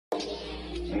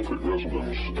Morphic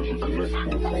resonance is a connection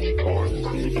across time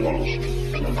from the past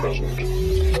to the present.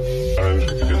 And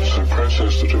it's a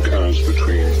process that occurs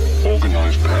between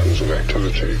organized patterns of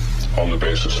activity on the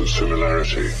basis of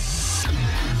similarity.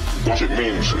 What it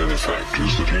means, in effect,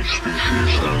 is that each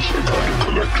species has a kind of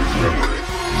collective memory.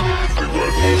 The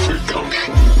word morphic comes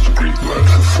from the Greek word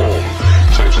for form,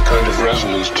 so it's a kind of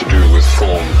resonance to do with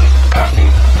form,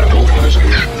 pattern, and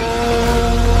organization.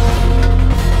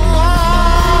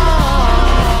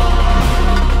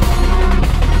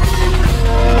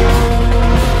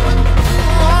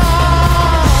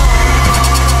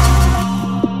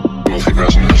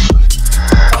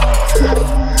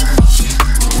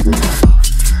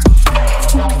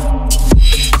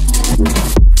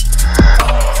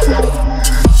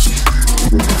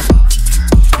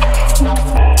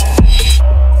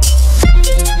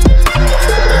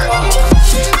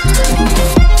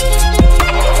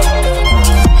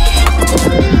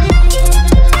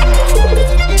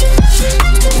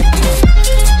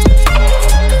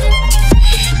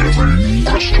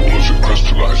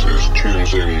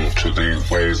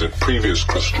 Previous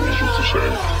crystals of the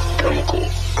same chemical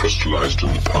crystallized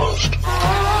in the past.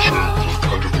 So there's a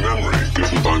kind of memory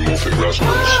given by morphic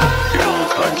resonance in all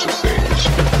kinds of things.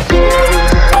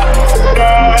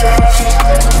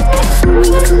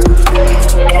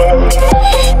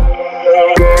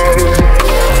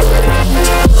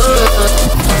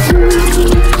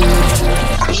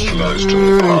 Crystallized in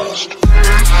the past.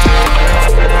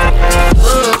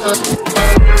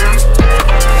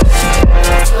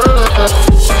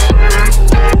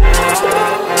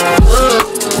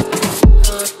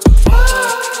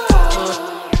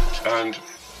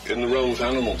 In the realm of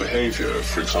animal behavior,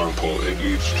 for example, it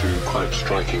leads to quite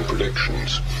striking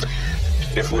predictions.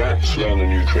 If rats learn a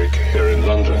new trick here in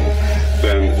London,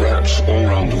 then rats all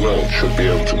around the world should be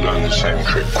able to learn the same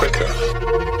trick quicker.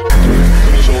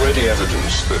 And there's already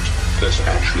evidence that this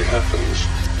actually happens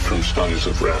from studies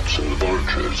of rats in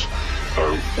laboratories,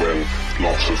 when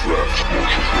lots of rats.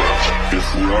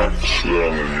 If rats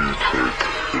learn a new trick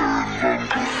here in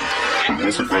London, so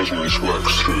morphic resonance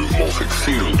works through morphic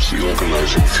fields, the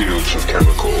organizing fields of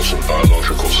chemicals and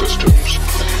biological systems,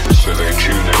 so they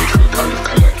tune into a kind of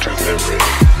collective memory.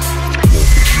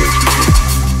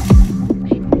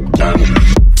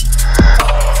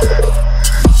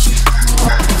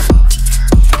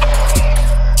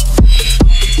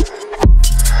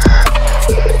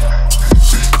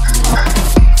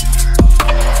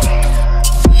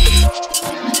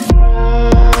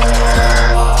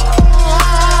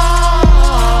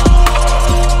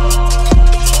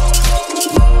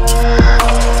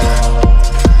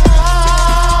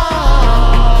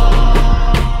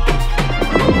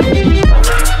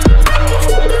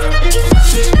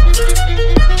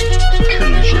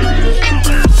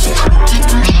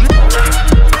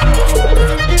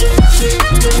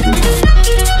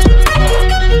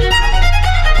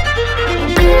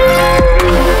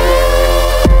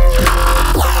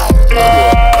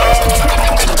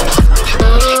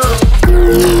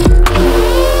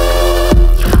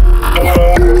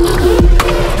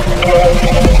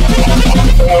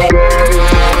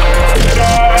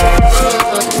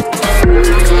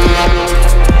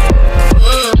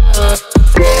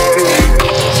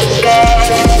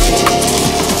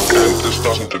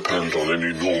 Depend on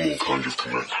any normal kind of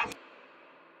connection.